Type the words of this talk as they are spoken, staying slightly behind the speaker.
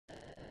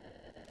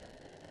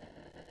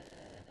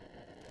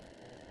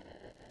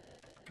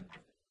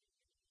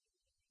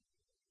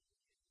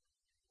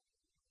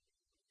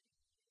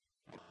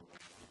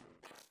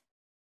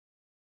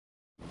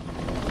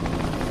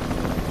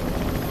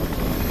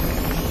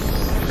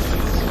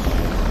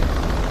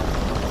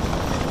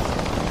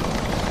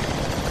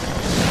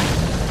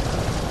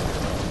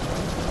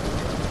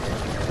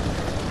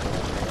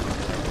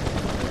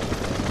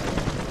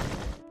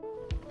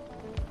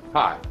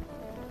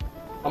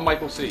I'm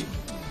Michael C.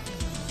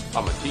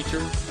 I'm a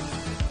teacher.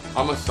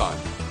 I'm a son.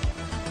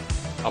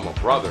 I'm a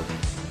brother.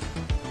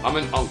 I'm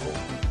an uncle.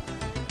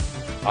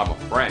 I'm a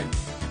friend.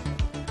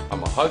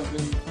 I'm a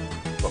husband.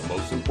 But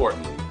most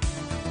importantly,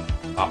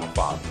 I'm a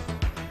father.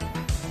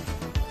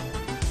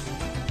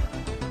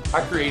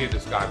 I created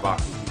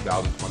TheSkyBoxx in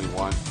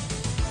 2021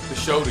 to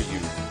show to you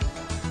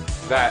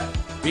that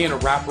being a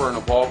rapper and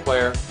a ball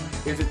player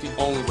isn't the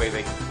only way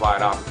they can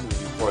provide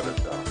opportunities for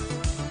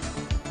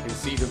themselves. In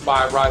Season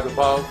 5, Rise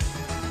Above,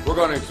 we're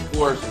going to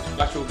explore some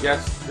special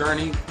guest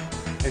journeys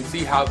and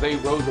see how they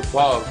rose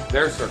above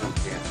their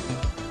circumstances.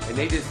 And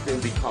they just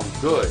didn't become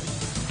good,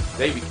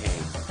 they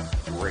became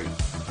great.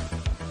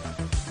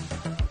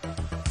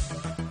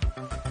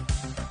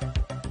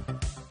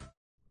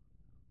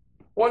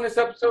 On this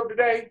episode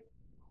today,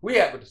 we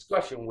have a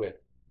discussion with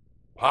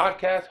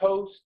podcast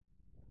host,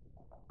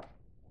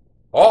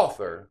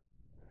 author,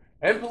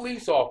 and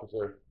police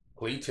officer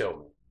Clee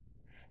Tilman.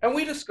 And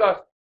we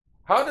discussed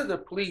how do the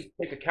police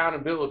take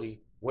accountability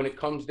when it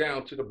comes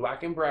down to the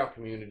Black and brown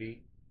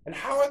community, and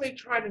how are they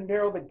trying to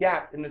narrow the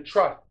gap in the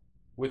trust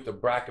with the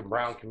Black and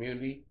brown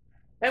community.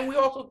 And we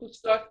also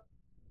discussed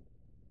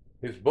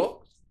his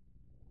books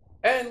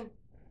and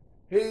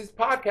his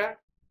podcast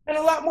and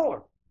a lot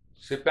more.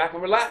 Sit back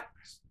and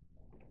relax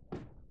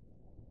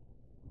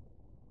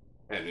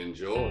and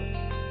enjoy.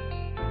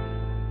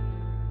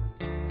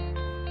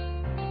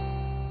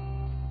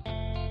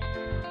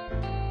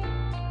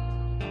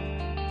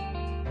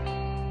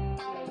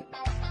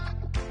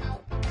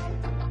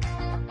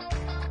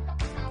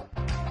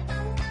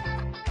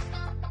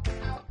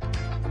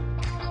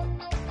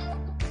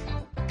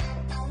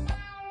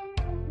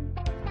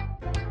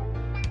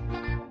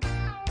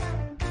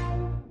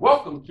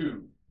 Welcome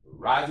to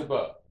Rise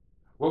Above,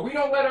 where we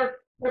don't let our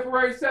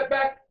temporary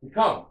setback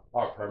become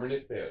our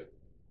permanent failure.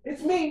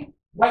 It's me,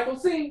 Michael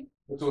C.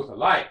 So it's a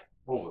light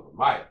over the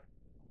mic.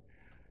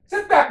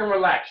 Sit back and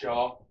relax,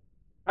 y'all.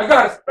 I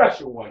got a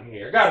special one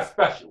here.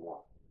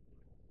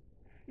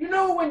 You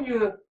know when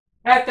you're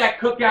at that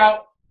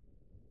cookout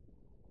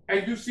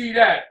and you see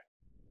that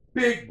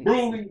big,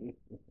 burly,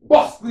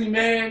 bustly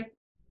man,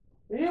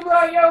 and you're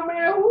like, yo,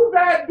 man, who's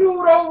that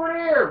dude over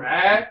there,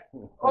 man?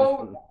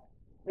 Oh,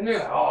 and they're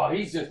like, oh,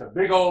 he's just a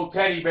big old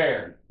teddy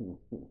bear.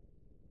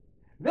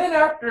 Then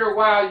after a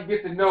while, you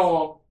get to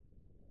know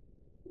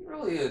him. He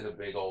really is a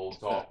big old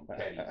soft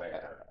teddy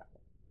bear.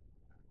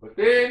 But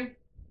then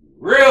you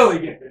really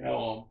get to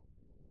know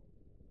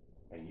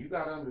him. And you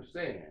got to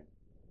understand,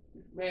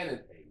 this man is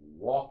a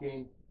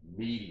walking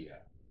media.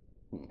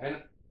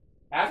 And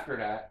after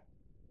that,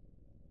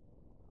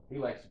 he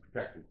likes to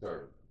protect and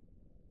serve.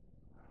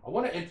 I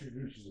want to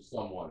introduce you to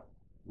someone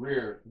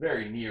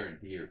very near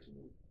and dear to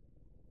me.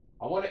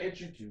 I want to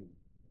introduce you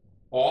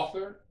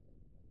author,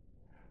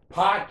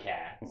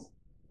 podcast,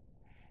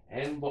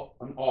 and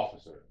an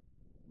officer.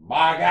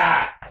 My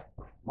guy,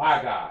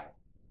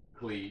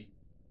 Clee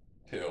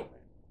Tilman.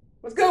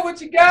 What's good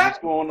with you guys?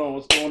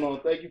 What's going on?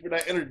 Thank you for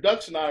that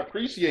introduction. I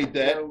appreciate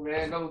that. Yo,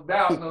 man, no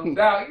doubt.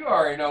 You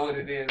already know what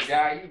it is,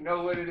 guy. You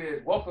know what it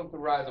is. Welcome to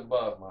Rise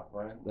Above, my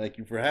friend. Thank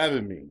you for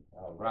having me.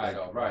 All right.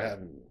 For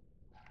having me.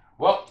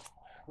 Well,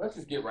 let's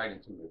just get right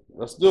into it.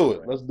 Let's do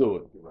it. Get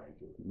right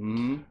into it.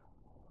 Mm-hmm.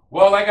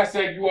 Well, like I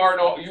said, you are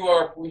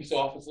a police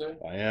officer.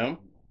 I am.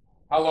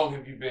 How long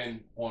have you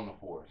been on the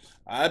force?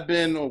 I've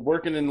been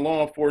working in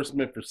law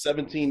enforcement for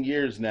 17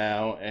 years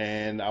now,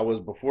 and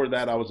before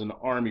that I was in the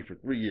Army for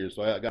 3 years,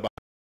 so I got about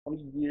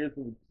 20 years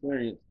of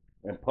experience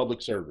in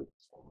public service.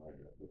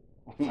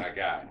 My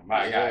guy.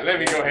 Let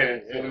me go ahead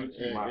and salute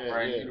you, my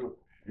friend. Yeah.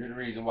 You're the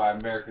reason why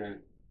America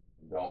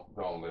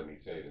don't let me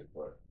say this,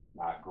 but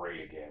not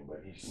great again,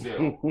 but he's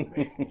still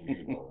making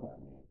you know what I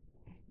mean.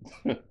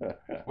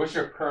 What's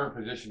your current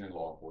position in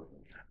law enforcement?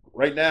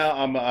 Right now,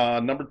 I'm a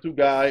number 2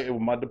 guy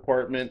in my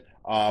department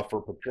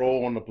for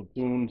patrol on the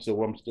platoon.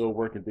 So I'm still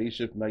working day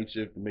shift, night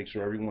shift to make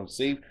sure everyone's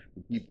safe,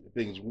 to keep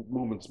things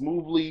moving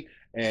smoothly,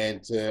 and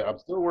I'm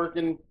still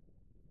working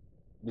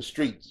the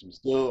streets.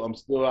 I'm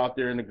still out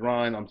there in the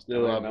grind. I'm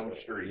still out on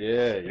the street.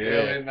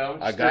 Yeah.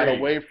 I got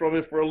away from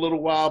it for a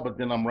little while, but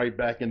then I'm right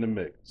back in the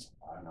mix.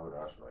 I know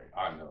that's right.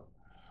 I know.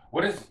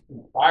 What has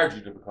inspired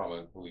you to become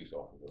a police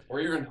officer? Or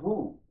even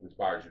who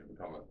inspired you to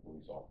become a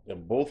police officer? They're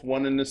both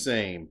one and the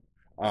same.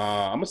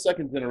 I'm a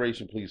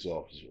second-generation police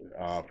officer.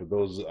 For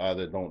those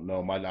that don't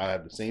know, I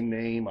have the same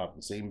name, I have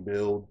the same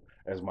build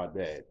as my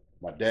dad.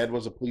 My dad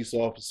was a police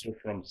officer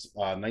from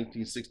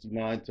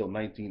 1969 till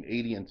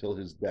 1980 until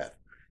his death.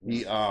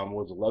 He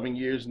was 11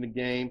 years in the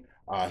game.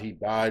 He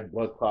died,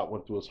 blood clot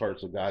went to his heart,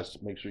 so guys,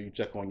 make sure you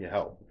check on your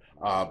health.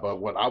 But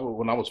when I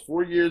was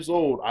 4 years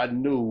old, I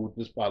knew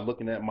just by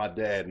looking at my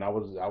dad, and I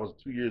was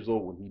 2 years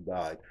old when he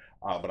died.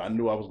 But I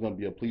knew I was going to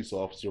be a police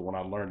officer when I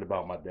learned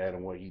about my dad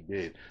and what he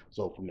did.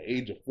 So from the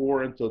age of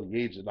 4 until the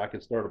age that I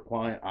could start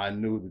applying, I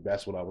knew that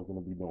that's what I was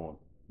going to be doing.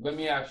 Let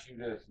me ask you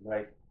this,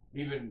 like,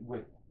 even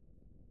with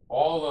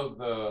all of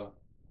the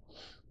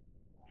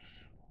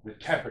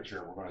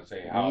temperature, we're going to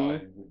say, how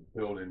it's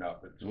building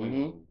up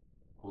between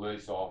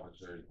police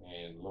officers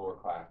and lower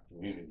class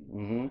community.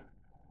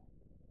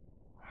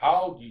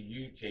 how do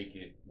you take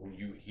it when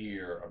you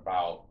hear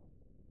about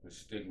the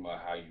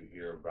stigma, how you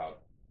hear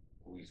about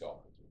police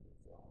officers?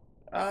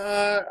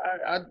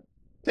 I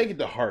take it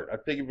to heart. I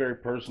take it very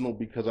personal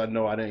because I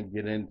know I didn't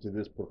get into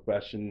this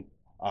profession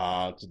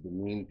to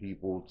demean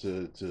people,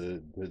 to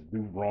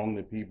do wrong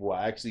to people.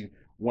 I actually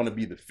want to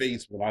be the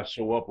face when I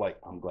show up. Like,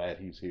 I'm glad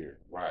he's here.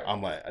 Right.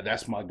 I'm like,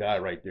 that's my guy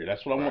right there.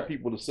 That's what I want Right.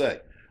 people to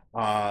say.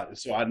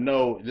 So I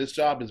know this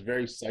job is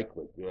very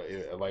cyclic.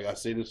 Like I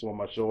say this on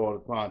my show all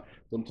the time.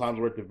 Sometimes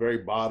we're at the very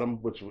bottom,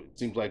 which it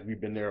seems like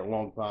we've been there a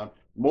long time.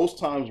 Most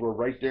times we're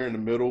right there in the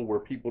middle where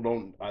people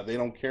don't they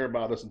don't care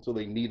about us until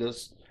they need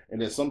us,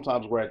 and then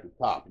sometimes we're at the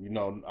top.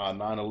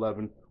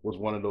 9/11 was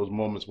one of those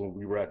moments when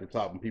we were at the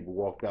top and people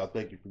walked out.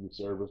 Thank you for your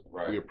service.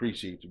 Right. We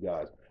appreciate you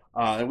guys.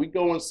 And we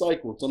go in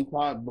cycles.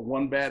 Sometimes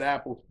one bad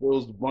apple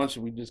spoils the bunch,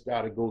 and we just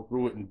got to go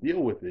through it and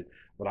deal with it.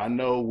 But I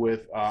know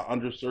with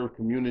underserved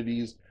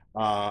communities,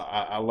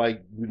 I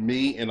like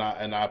me, and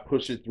I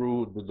push it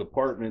through the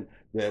department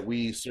that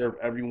we serve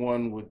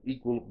everyone with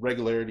equal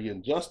regularity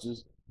and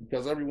justice,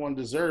 because everyone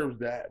deserves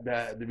that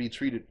to be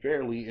treated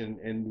fairly,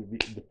 and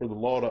for the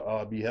law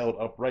to be held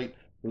upright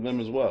for them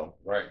as well.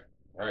 Right,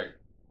 right.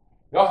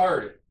 Y'all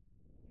heard it.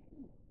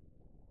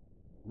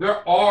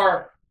 There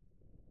are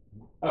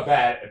a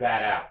bad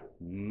apple.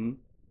 Mm-hmm.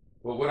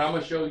 But what I'm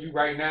gonna show you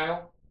right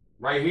now,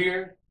 right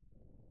here,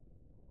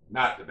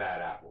 not the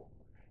bad apple.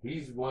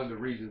 He's one of the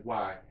reasons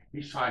why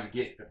he's trying to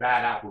get the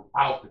bad apple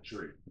out the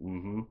tree.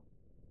 Mm-hmm.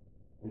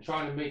 And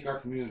trying to make our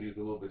communities a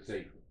little bit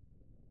safer.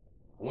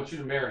 I want you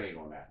to marinate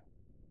on that.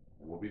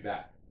 And we'll be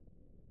back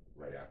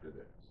right after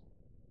this.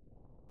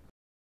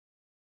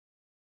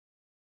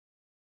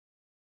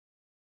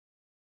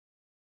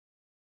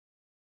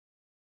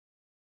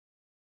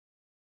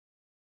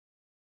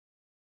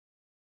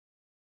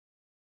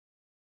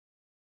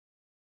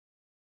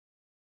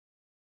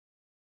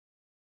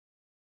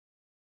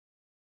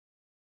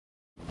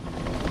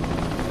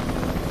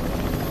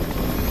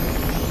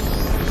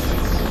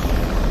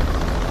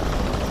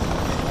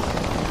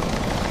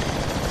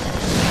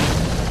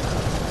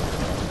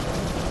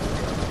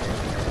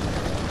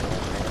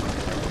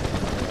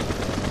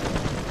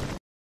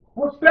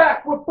 We're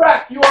back. We're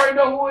back. You already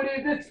know who it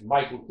is. It's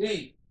Michael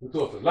T. who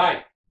talks of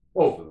life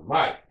over the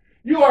mic.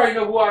 You already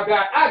know who I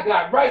got. I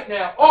got right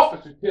now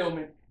Officer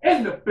Tilman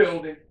in the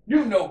building.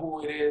 You know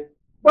who it is.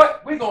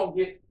 But we're going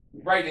to get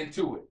right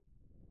into it.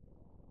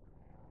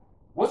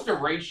 What's the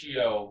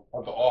ratio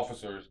of the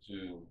officers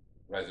to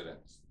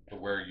residents to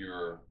where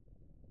you're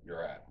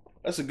at?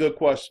 That's a good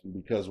question,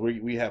 because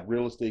we have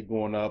real estate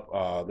going up.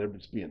 They're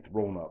just being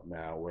thrown up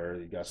now, where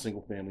you got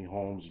single family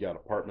homes, you got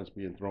apartments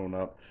being thrown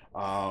up.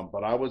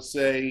 But I would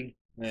say,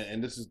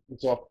 and it's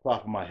off the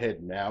top of my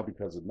head now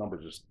because the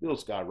numbers are still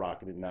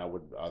skyrocketing now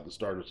with the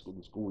start of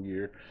the school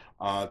year.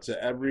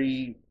 To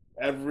every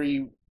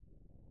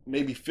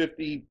maybe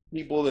 50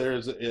 people,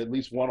 there's at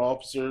least one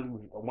officer.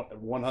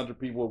 100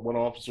 people, one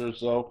officer.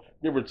 So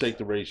give or take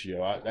the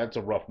ratio. That's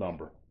a rough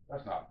number.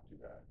 That's not too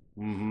bad.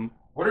 Mm-hmm.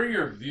 What are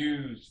your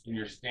views and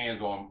your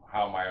stands on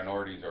how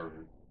minorities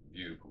are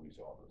viewed police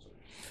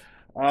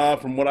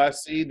officers? From what I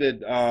see,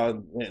 that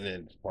and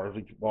it's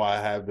partly why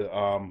I have the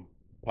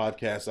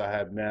podcast I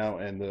have now,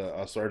 and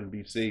the Sergeant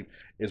Be Safe,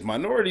 is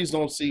minorities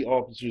don't see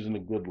officers in a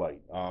good light.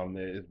 I've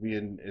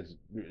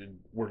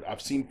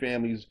seen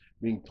families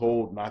being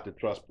told not to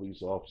trust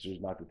police officers,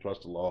 not to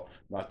trust the law,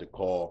 not to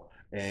call.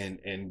 And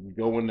you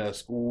go into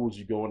schools,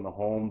 you go into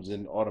homes,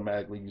 and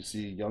automatically you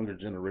see younger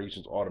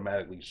generations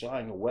automatically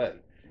shying away.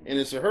 And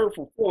it's a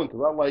hurtful feeling,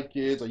 because I like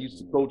kids. I used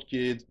to coach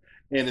kids,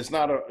 and it's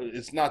not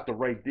the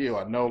right deal.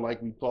 I know,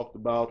 like we talked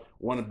about,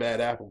 one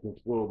bad apple can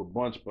spoil the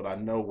bunch, but I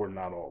know we're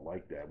not all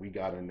like that. We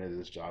got into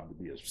this job to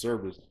be of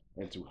service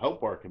and to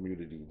help our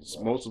communities.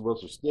 Most of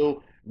us are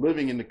still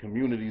living in the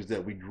communities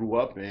that we grew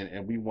up in,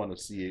 and we want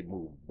to see it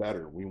move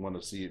better. We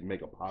want to see it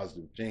make a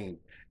positive change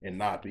and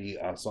not be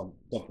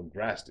something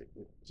drastic.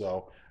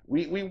 So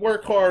we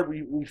work hard,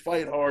 we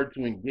fight hard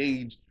to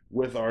engage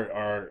with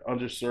our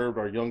underserved,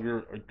 our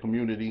younger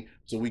community,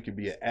 so we can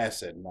be an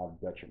asset and not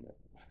a detriment.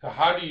 So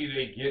how do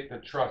they get the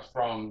trust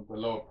from the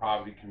lower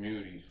poverty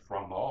communities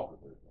from the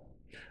officers?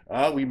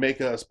 We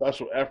make a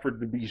special effort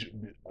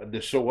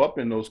to show up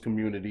in those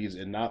communities,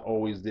 and not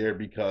always there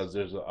because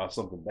there's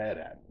something bad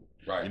happening.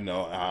 Right.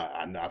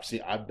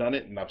 I've done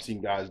it, and I've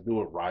seen guys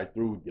do it. Ride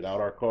through, get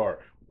out our car,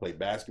 play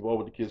basketball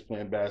with the kids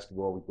playing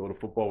basketball. We go to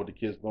football with the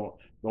kids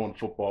doing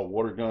football,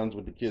 water guns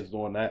with the kids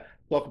doing that.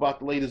 Talk about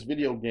the latest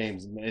video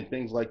games and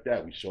things like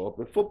that. We show up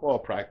at football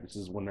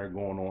practices when they're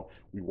going on.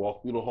 We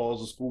walk through the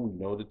halls of school. We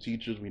know the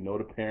teachers. We know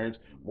the parents.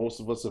 Most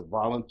of us have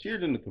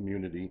volunteered in the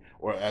community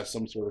or at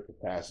some sort of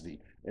capacity.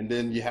 And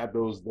then you have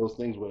those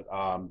things with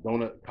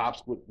donut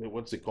cops with,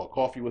 what's it called,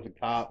 coffee with a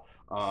cop,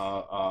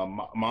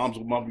 moms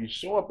with mom. You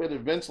show up at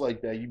events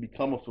like that, you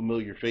become a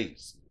familiar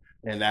face,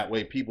 and that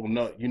way people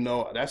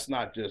know, that's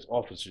not just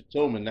Officer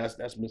Tilman, that's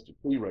Mr.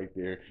 Clee right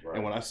there. Right.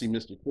 And when I see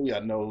Mr. Clee, I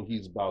know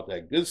he's about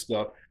that good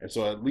stuff. And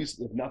so at least,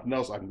 if nothing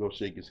else, I can go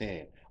shake his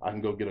hand. I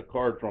can go get a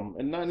card from him,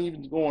 and not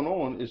even going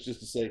on. It's just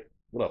to say,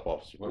 What up,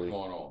 Officer What's Clee?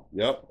 going on?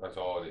 Yep. That's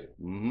all it is.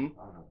 Mm-hmm.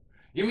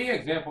 Give me an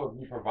example of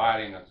you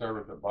providing a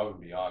service above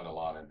and beyond the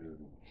line of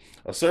duty.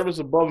 A service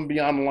above and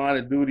beyond the line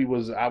of duty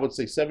was, I would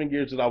say, 7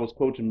 years that I was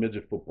coaching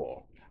midget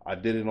football. I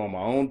did it on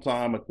my own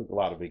time. I took a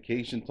lot of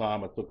vacation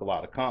time. I took a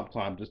lot of comp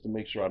time just to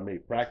make sure I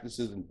made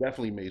practices and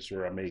definitely made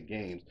sure I made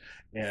games.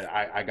 And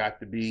I got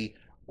to be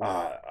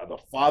the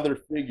father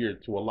figure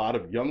to a lot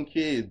of young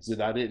kids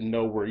that I didn't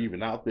know were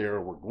even out there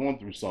or were going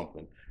through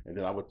something. And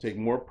then I would take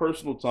more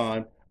personal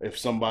time if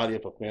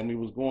a family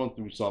was going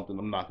through something.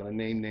 I'm not going to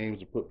name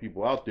names or put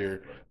people out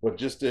there, but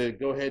just to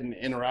go ahead and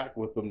interact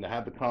with them, to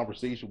have the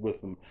conversation with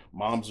them.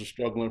 Moms are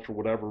struggling for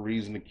whatever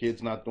reason, the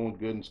kid's not doing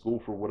good in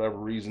school for whatever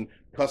reason,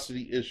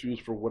 custody issues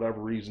for whatever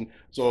reason.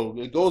 So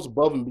it goes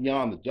above and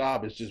beyond the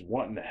job. It's just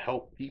wanting to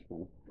help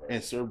people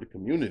and serve the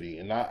community.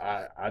 And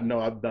I know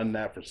I've done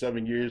that for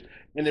 7 years,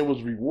 and it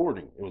was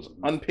rewarding. It was an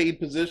unpaid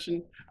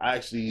position. I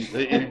actually,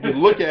 if you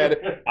look at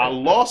it, I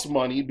lost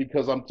money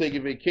because I'm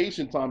taking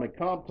vacation time and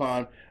comp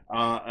time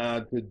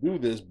to do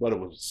this, but it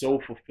was so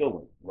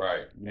fulfilling.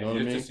 Right. You know and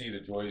what I just mean? to see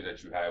the joy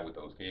that you had with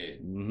those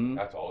kids. Mm-hmm.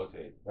 That's all it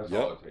takes. That's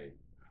Yep. all it takes.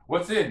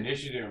 What's the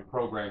initiative and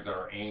programs that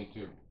are aimed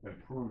to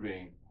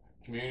improving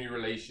community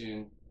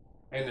relations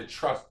and the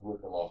trust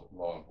with the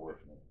law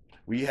enforcement?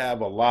 We have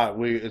a lot.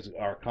 It's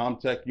our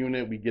Comtech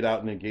unit. We get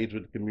out and engage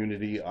with the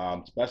community,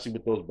 especially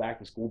with those back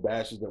to school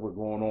bashes that were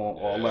going on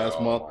all last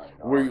month.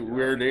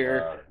 We're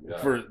there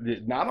for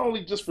not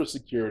only just for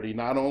security,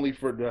 not only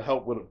for the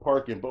help with the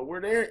parking, but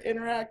we're there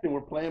interacting.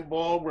 We're playing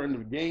ball. We're in the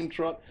game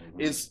truck.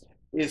 It's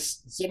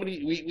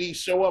somebody. We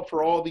show up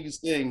for all these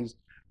things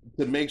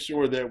to make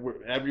sure that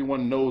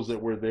everyone knows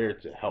that we're there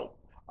to help.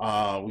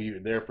 We were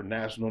there for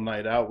National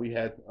Night Out. We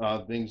had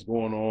things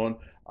going on.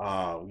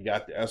 We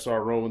got the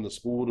SRO in the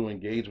school to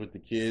engage with the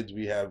kids.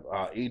 We have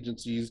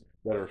agencies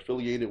that are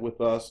affiliated with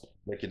us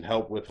that can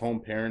help with home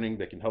parenting,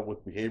 that can help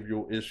with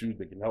behavioral issues,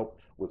 that can help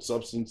with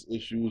substance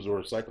issues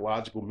or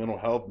psychological mental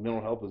health.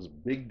 Mental health is a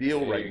big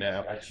deal right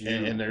now,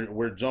 and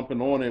we're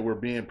jumping on it. We're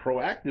being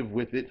proactive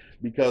with it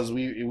because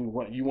you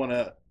want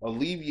to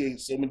alleviate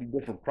so many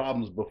different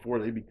problems before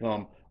they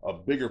become a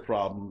bigger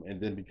problem and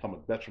then become a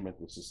detriment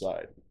to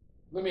society.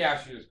 Let me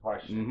ask you this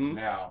question Mm-hmm.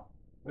 now.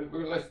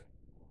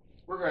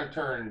 We're going to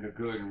turn into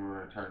good, and we're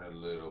going to turn a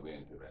little bit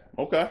into that.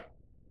 Okay.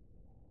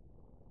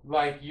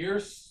 Like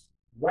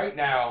right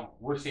now,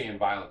 we're seeing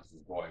violence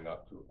is going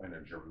up in a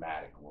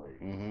dramatic way.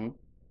 Mm-hmm.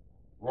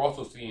 We're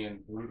also seeing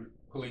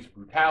police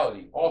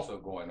brutality also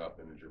going up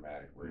in a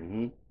dramatic way.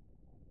 Mm-hmm.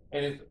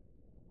 And it's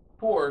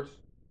towards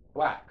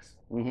blacks,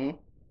 mm-hmm.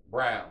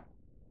 brown.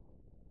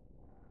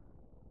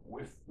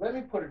 Let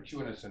me put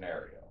you in a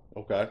scenario.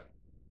 Okay.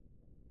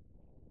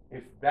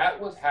 If that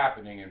was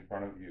happening in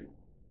front of you,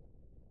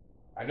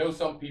 I know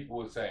some people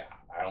would say,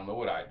 I don't know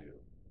what I do.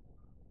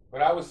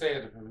 But I would say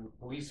as a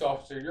police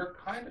officer, you're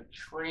kind of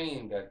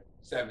trained at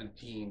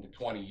 17 to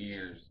 20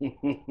 years.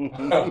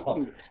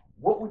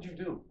 What would you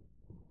do?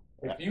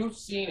 If you've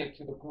seen it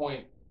to the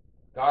point,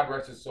 God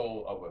rest his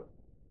soul, of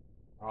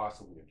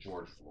possibly a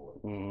George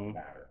Floyd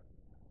matter,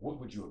 what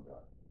would you have done?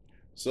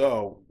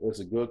 So it's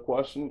a good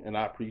question, and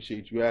I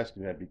appreciate you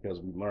asking that because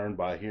we learn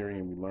by hearing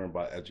and we learn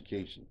by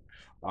education.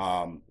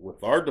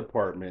 With our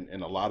department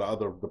and a lot of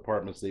other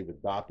departments they've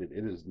adopted,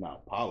 it is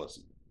not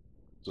policy.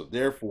 So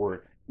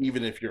therefore,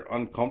 even if you're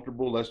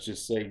uncomfortable, let's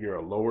just say you're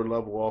a lower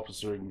level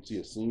officer and you see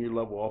a senior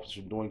level officer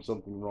doing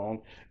something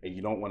wrong and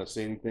you don't want to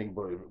say anything,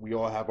 but we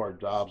all have our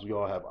jobs, we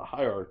all have a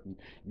hierarchy.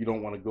 You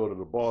don't want to go to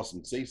the boss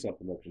and say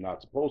something that you're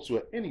not supposed to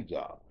at any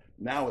job.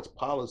 Now it's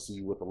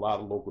policy with a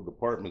lot of local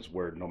departments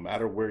where no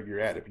matter where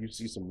you're at, if you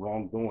see some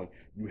wrongdoing,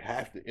 you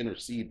have to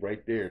intercede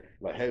right there.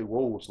 Like, hey,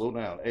 whoa, slow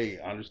down. Hey,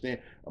 I understand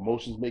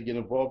emotions may get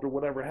involved or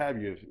whatever have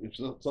you. If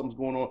something's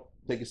going on,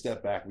 take a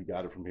step back. We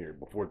got it from here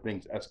before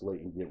things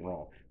escalate and get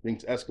wrong.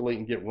 Things escalate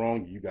and get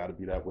wrong, you got to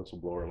be that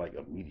whistleblower like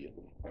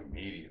immediately.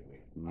 Immediately.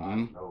 I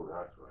know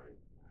that's right.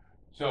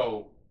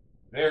 So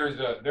there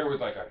was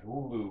like a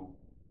Hulu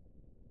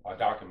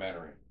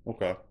documentary.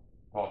 Okay.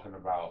 Talking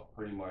about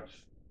pretty much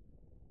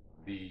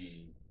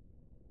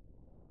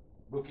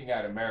looking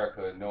at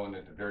America and knowing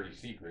that the dirty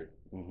secret,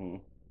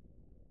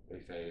 they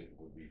say it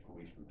would be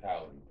police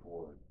brutality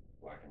toward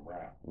black and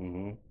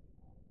brown.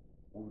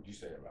 What would you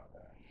say about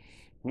that?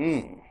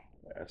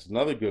 That's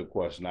another good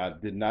question. I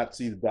did not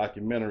see the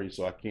documentary,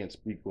 so I can't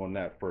speak on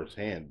that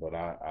firsthand. But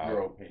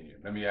your opinion.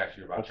 Let me ask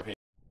you about your opinion.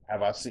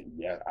 Have I seen?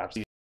 Yeah, I've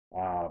seen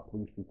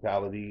police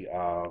brutality,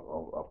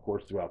 of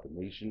course, throughout the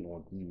nation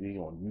on TV,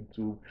 on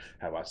YouTube.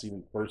 Have I seen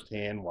it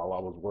firsthand while I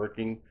was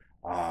working?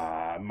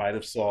 I might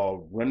have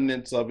saw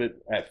remnants of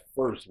it at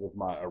first with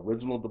my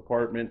original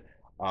department,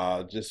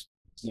 just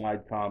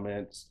snide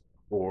comments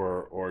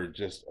or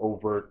just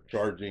overt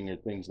charging or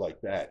things like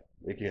that.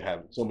 It can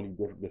have so many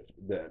different.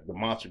 The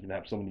monster can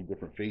have so many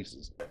different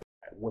faces.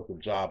 What the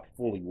job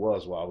fully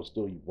was while I was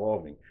still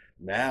evolving.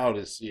 Now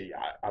to see,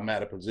 I'm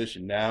at a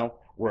position now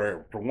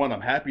where, for one,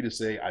 I'm happy to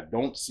say I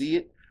don't see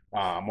it.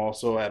 I'm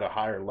also at a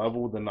higher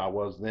level than I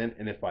was then,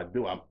 and if I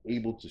do, I'm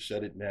able to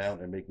shut it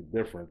down and make a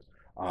difference.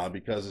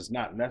 because it's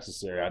not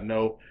necessary. I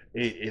know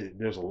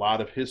there's a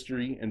lot of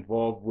history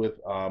involved with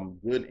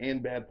good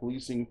and bad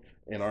policing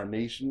in our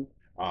nation.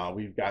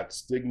 We've got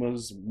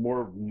stigmas,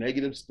 more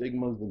negative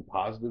stigmas than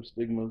positive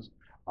stigmas.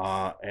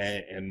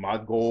 And my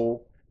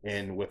goal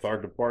and with our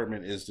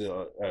department is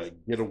to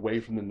get away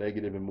from the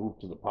negative and move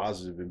to the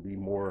positive and be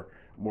more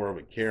of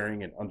a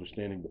caring and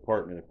understanding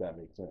department, if that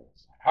makes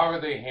sense. How are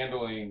they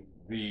handling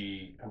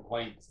the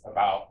complaints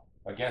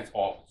against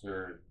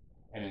officers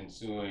and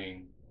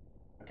ensuing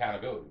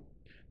accountability?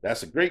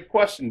 That's a great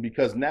question,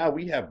 because now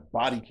we have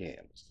body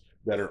cams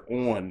that are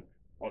on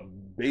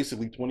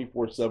basically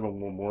 24/7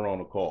 when we're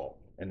on a call,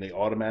 and they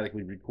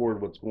automatically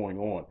record what's going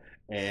on.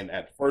 And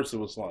at first it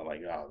was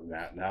like, oh,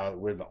 now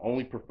we're the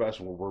only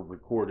profession where we're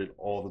recorded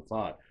all the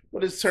time.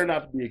 But it's turned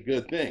out to be a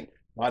good thing.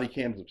 Body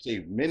cams have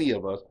saved many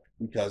of us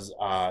because,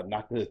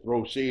 not to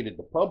throw shade at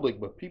the public,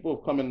 but people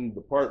have come in the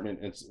department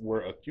and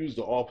were accused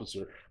the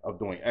officer of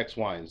doing X,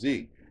 Y, and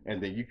Z.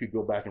 And then you could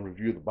go back and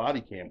review the body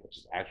cam, which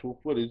is actual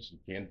footage. You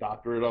can't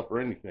doctor it up or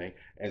anything,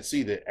 and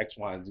see that X,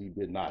 Y, and Z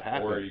did not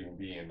happen. Or even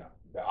be in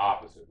the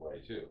opposite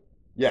way too.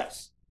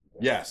 Yes,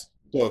 yes.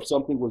 So if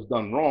something was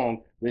done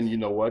wrong, then you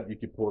know what? You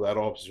could pull that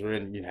officer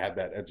in and you have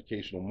that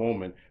educational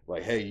moment,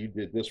 like, hey, you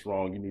did this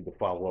wrong. You need to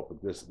follow up with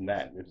this and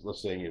that. If,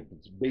 let's say if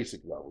it's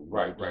basic level,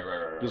 right.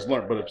 Just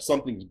learn. But if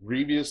something's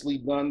grievously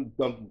done,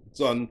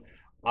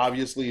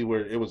 obviously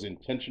where it was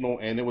intentional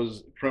and it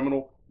was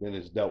criminal, then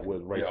it's dealt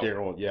with right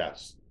there on.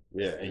 Yes.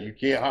 Yeah, and you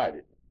can't hide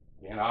it.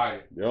 Can't hide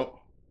it. Yep.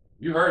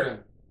 You heard him.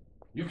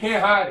 You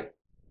can't hide it.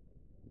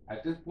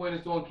 At this point,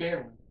 it's on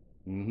camera.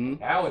 Mm-hmm.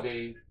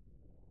 Nowadays,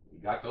 you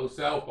got those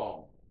cell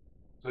phones,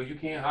 so you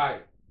can't hide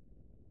it.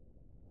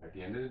 At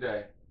the end of the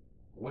day,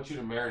 I want you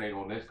to marinate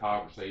on this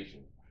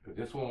conversation, because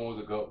this one was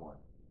a good one.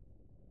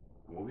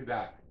 And we'll be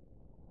back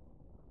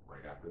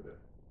right after this.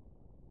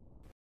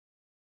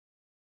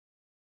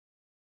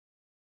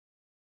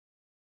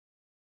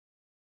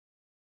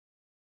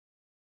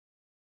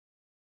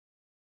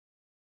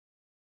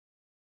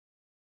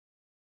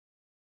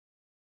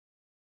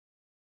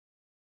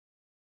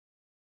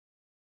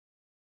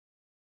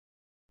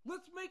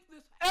 Let's make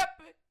this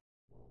epic.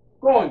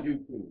 Go on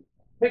YouTube.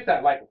 Hit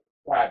that like and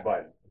subscribe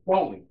button. It's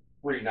only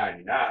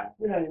 $3.99.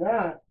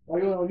 $3.99. Are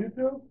you on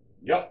YouTube?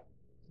 Yup.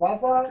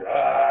 Spotify?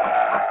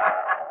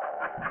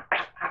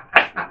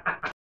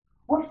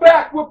 We're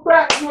back.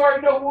 You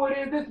already know who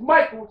it is. It's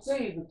Micheal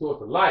saying the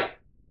source of life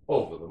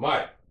over the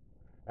mic.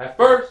 At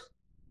first,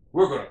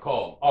 we're going to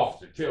call him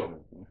Officer Tilman.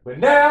 But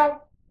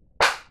now,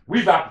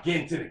 we about to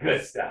get into the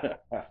good stuff.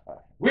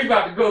 We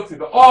about to go to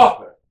the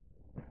author,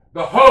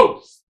 the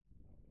host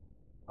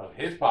of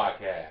his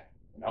podcast.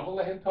 And I'm going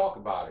to let him talk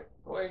about it.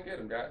 Go ahead and get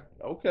him, guys.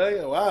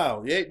 Okay,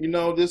 wow. Yeah, you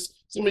know,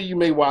 some of you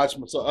may watch,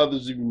 so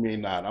others of you may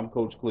not. I'm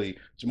Coach Clee,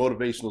 your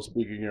motivational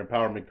speaker, your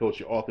empowerment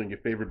coach, your author, and your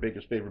favorite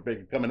baker's favorite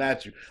baker coming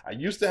at you. I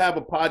used to have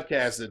a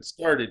podcast that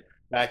started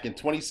back in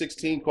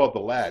 2016 called The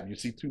Lab. You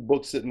see two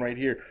books sitting right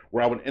here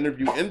where I would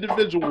interview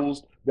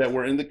individuals that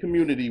were in the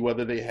community,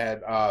 whether they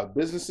had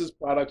businesses,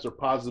 products, or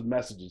positive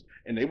messages.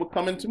 And they would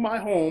come into my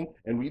home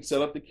and we'd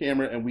set up the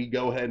camera and we'd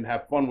go ahead and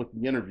have fun with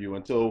the interview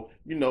until,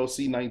 you know,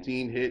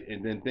 C-19 hit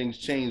and then things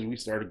changed. We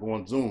started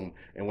going Zoom.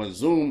 And when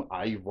Zoom,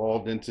 I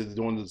evolved into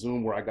doing the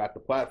Zoom where I got the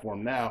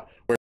platform now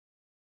where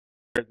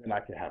then I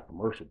could have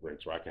commercial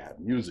breaks, where I could have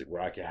music,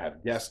 where I could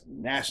have guests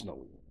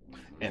nationally.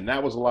 And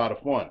that was a lot of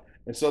fun.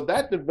 And so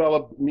that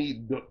developed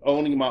me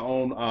owning my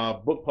own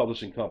book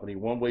publishing company,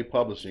 One Way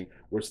Publishing,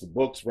 which the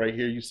books right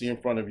here you see in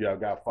front of you. I've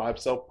got 5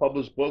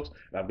 self-published books,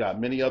 and I've got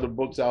many other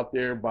books out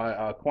there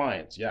by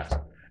clients, yes.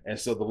 And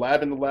so the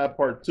Lab and the Lab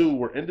Part 2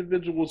 were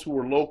individuals who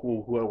were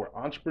local, who were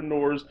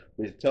entrepreneurs.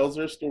 It tells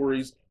their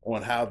stories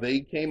on how they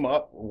came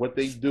up, what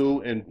they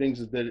do, and things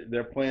that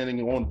they're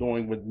planning on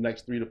doing with the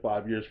next 3 to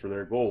 5 years for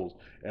their goals.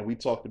 And we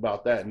talked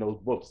about that in those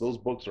books. Those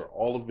books are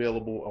all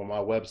available on my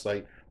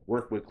website,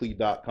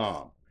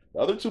 workwithclee.com. The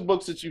other 2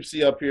 books that you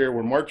see up here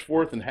were March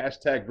 4th and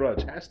Hashtag Grudge.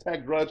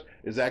 Hashtag Grudge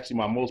is actually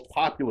my most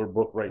popular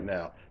book right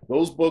now.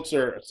 Those books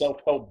are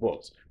self-help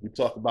books. We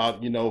talk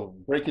about, you know,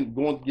 going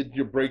to get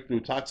your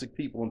breakthrough, toxic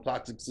people in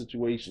toxic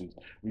situations.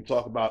 We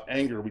talk about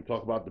anger. We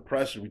talk about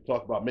depression. We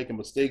talk about making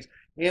mistakes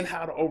and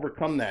how to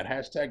overcome that.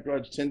 Hashtag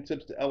Grudge, 10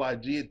 tips to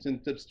LIG, 10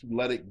 tips to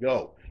let it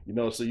go, you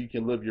know, so you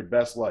can live your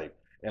best life.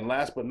 And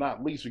last but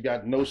not least, we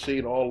got No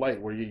Shade, All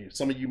Light, where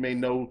some of you may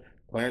know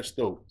Clarence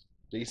Stokes,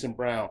 Jason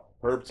Brown,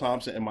 Herb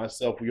Thompson, and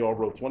myself. We all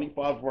wrote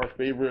 25 of our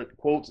favorite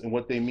quotes and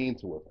what they mean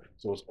to us.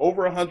 So it's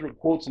over 100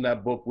 quotes in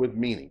that book with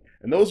meaning.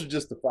 And those are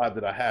just the 5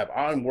 that I have.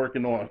 I'm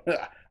working on,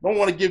 I don't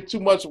want to give too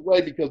much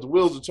away because the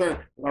wheels are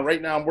turning.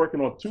 Right now I'm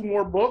working on 2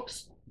 more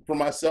books for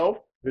myself.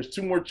 There's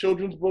 2 more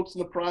children's books in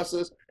the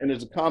process, and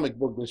there's a comic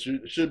book that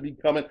should be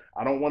coming.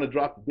 I don't want to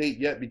drop the date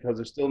yet because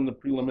they're still in the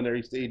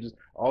preliminary stages.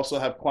 I also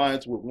have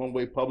clients with One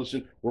Way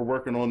Publishing. We're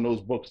working on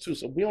those books too.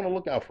 So be on the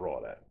lookout for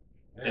all that.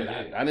 And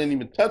I didn't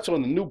even touch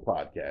on the new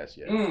podcast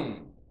yet.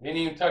 Didn't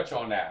even touch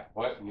on that.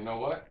 But you know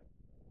what?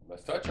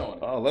 Let's touch on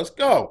it. Oh, let's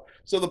go.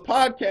 So the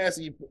podcast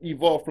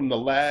evolved from the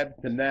Lab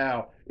to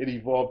now it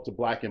evolved to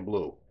Black and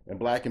Blue. And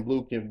Black and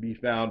Blue can be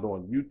found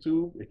on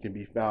YouTube. It can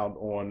be found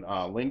on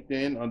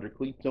LinkedIn under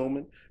Clee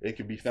Tilman. It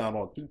can be found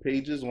on 2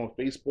 pages on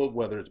Facebook,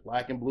 whether it's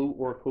Black and Blue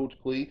or Coach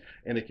Clee.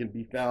 And it can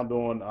be found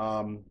on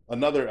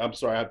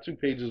I have 2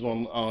 pages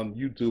on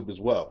YouTube as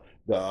well.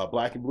 The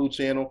Black and Blue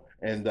channel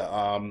and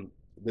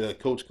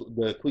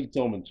the Clee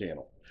Tilman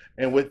channel.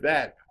 And with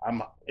that,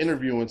 I'm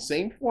interviewing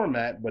same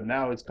format, but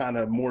now it's kind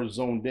of more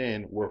zoned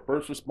in where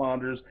first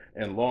responders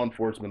and law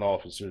enforcement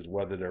officers,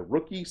 whether they're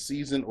rookies,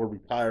 seasoned, or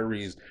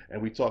retirees,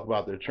 and we talk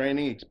about their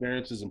training,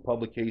 experiences, and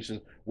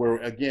publications, where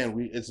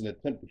again, it's an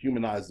attempt to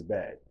humanize the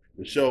bad,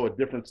 to show a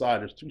different side.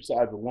 There's 2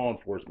 sides of law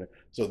enforcement.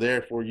 So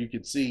therefore you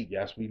can see,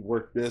 yes, we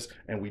work this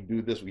and we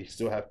do this. We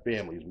still have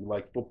families. We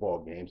like football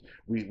games.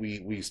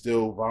 We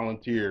still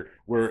volunteer.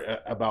 We're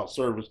about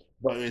service,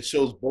 but it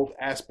shows both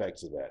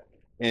aspects of that.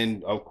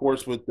 And of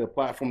course, with the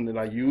platform that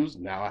I use,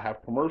 now I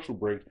have commercial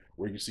breaks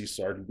where you see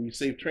Sergeant Be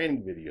Safe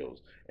training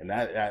videos. And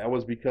that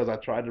was because I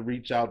tried to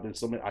reach out to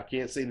someone, I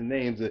can't say the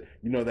names, that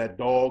that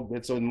dog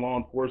that's in law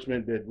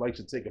enforcement that likes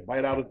to take a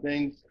bite out of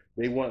things.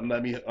 They wouldn't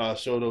let me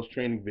show those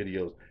training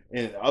videos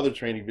and other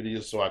training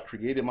videos. So I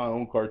created my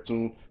own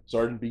cartoon,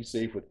 Sergeant Be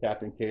Safe with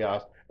Captain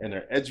Chaos, and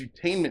their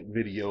edutainment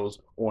videos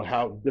on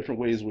how different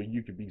ways where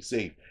you could be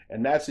safe.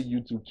 And that's a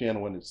YouTube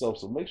channel in itself.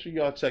 So make sure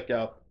y'all check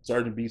out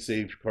Sergeant Be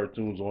Safe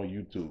cartoons on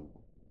YouTube.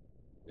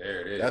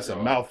 There it is. That's a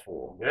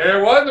mouthful.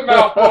 There was a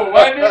mouthful,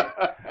 wasn't it?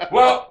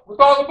 Well, with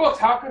all the books,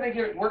 how can they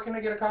get it? Where can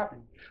they get a copy?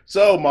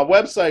 So my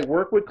website,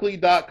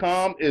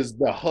 workwithclee.com, is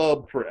the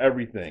hub for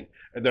everything.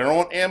 They're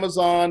on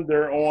Amazon.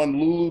 They're on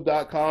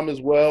lulu.com as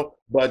well.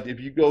 But if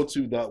you go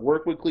to the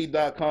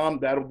workwithclee.com,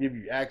 that'll give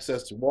you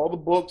access to all the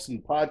books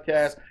and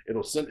podcasts. It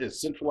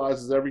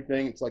centralizes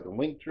everything. It's like a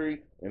link tree,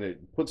 and it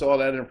puts all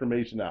that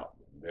information out.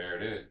 There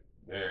it is.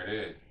 There it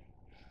is.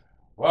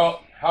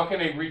 Well, how can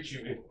they reach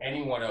you if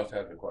anyone else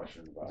has a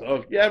question about it? So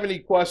if you have any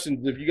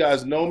questions, if you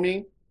guys know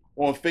me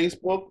on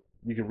Facebook,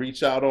 you can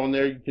reach out on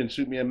there. You can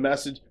shoot me a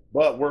message.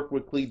 But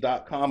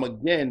workwithclee.com,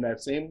 again,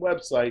 that same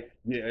website,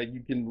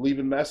 you can leave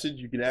a message,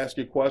 you can ask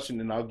your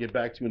question, and I'll get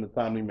back to you in a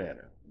timely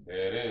manner.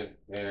 There it is.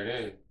 There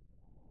it is.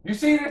 You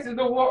see, this is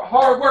a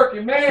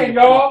hard-working man,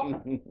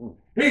 y'all.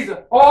 He's an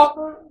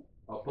author,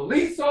 a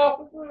police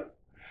officer,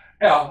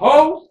 a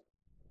host.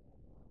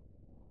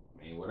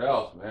 I mean, what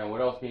else, man?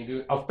 What else can you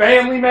do? A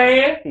family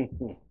man.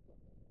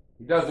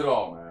 He does it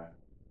all, man.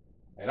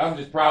 And I'm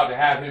just proud to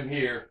have him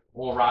here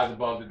on Rise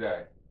Above the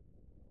Day.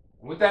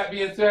 And with that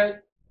being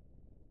said,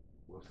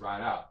 we'll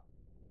sign out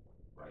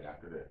right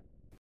after this.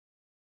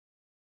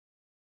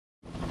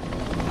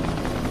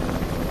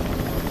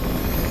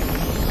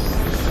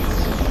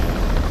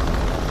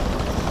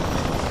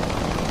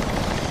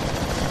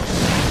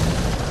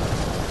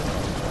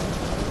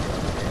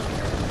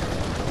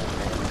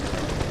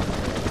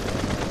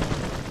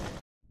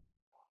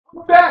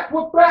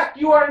 We're back.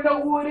 You already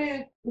know who it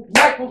is. It's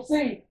Michael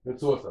C, the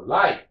source of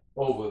light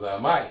over the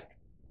mic.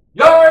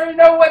 You already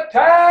know what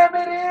time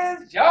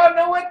it is. Y'all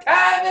know what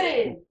time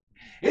it is.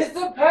 It's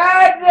the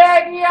pod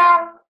deck,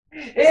 y'all.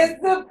 It's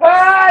the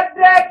pod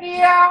deck,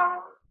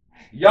 y'all.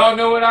 Y'all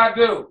know what I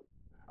do.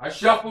 I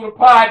shuffle the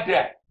pod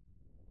deck.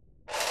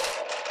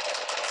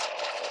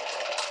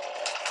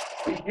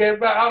 We get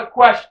about a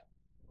question.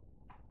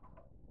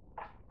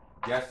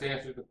 Guest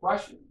answers the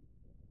question.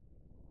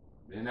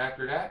 Then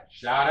after that,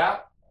 shout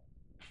out.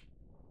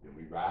 Then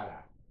we ride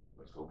out.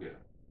 Let's go get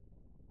them.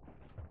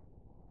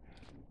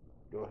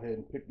 Go ahead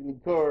and pick the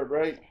card,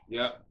 right?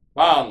 Yep.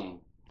 Boom.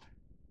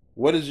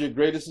 What is your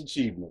greatest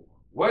achievement?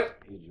 What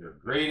is your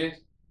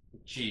greatest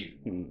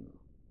achievement?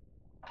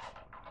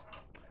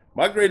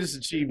 My greatest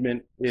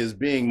achievement is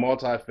being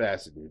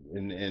multifaceted,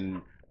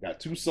 and got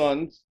 2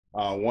 sons.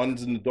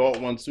 One's an adult,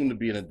 one's soon to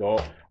be an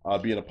adult.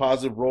 Being a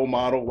positive role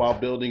model while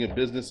building a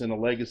business and a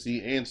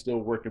legacy, and still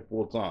working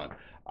full time.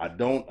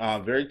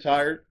 I'm very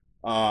tired.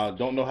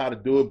 Don't know how to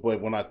do it,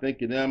 but when I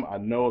think of them, I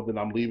know that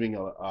I'm leaving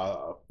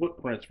a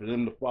footprint for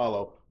them to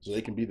follow so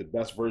they can be the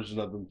best version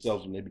of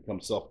themselves when they become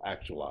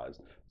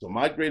self-actualized. So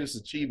my greatest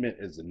achievement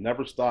is to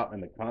never stop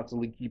and to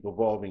constantly keep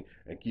evolving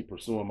and keep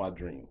pursuing my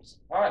dreams.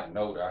 I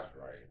know that's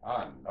right.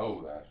 I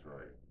know that's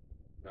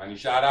right. Any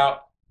shout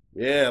out?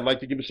 Yeah, I'd like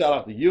to give a shout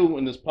out to you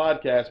in this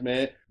podcast,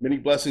 man. Many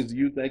blessings to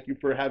you. Thank you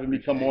for having me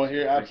come on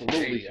here.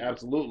 Absolutely,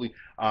 absolutely.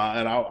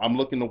 And I'm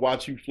looking to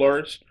watch you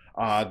flourish.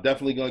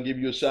 Definitely gonna give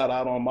you a shout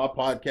out on my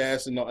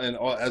podcast and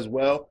as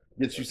well.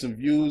 Get you some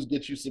views,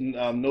 get you some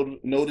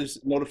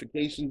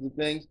notifications and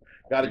things.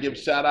 Got to give a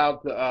shout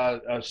out to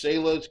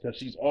Shayla, because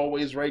she's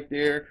always right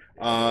there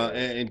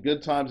in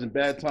good times and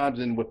bad times.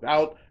 And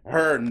without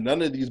her,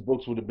 none of these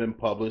books would have been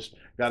published.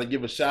 Got to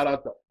give a shout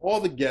out to all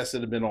the guests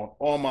that have been on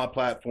all my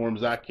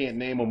platforms. I can't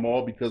name them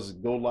all because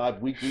it go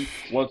live weekly,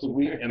 once a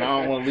week, and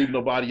I don't want to leave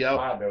nobody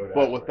out.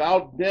 But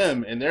without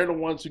them, and they're the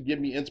ones who give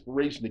me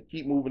inspiration to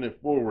keep moving it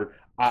forward,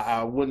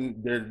 I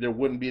wouldn't. There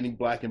wouldn't be any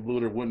Black and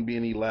Blue. There wouldn't be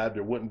any Lab.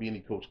 There wouldn't be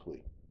any Coach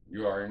Clee.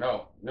 You already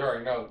know. You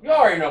already know. You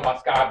already know my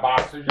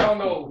SkyBoxxers. Y'all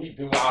know what we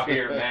do out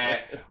here, man.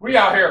 We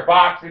out here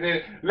boxing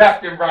it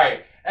left and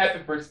right. At the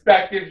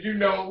perspectives, you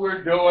know what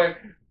we're doing.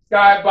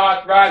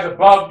 TheSkyBoxx rise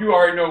above. You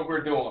already know what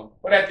we're doing.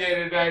 But at the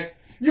end of the day,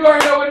 you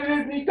already know what it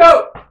is,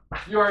 Nico.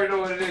 You already know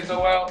what it is,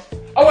 Noel.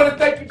 I want to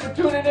thank you for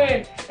tuning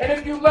in. And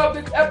if you love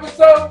this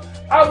episode,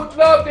 I would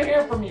love to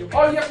hear from you.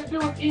 All you have to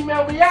do is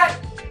email me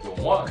at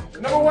 #1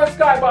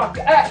 SkyBoxx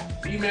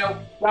at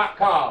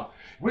gmail.com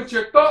with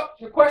your thoughts,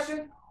 your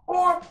questions,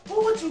 or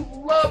who would you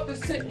love to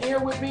sit here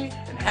with me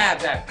and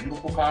have that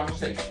beautiful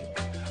conversation?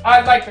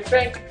 I'd like to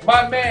thank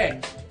my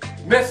man,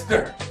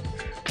 Mr.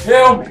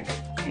 Tilman,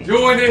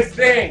 doing this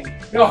thing,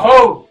 the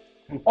host,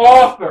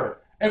 author,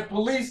 and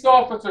police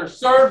officer,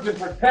 serves and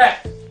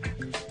protects,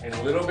 and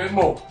a little bit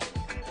more.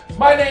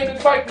 My name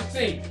is Viper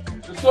C,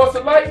 the source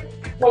of light,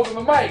 over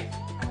the mic.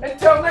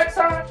 Until next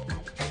time,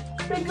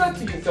 be good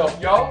to yourself,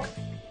 y'all.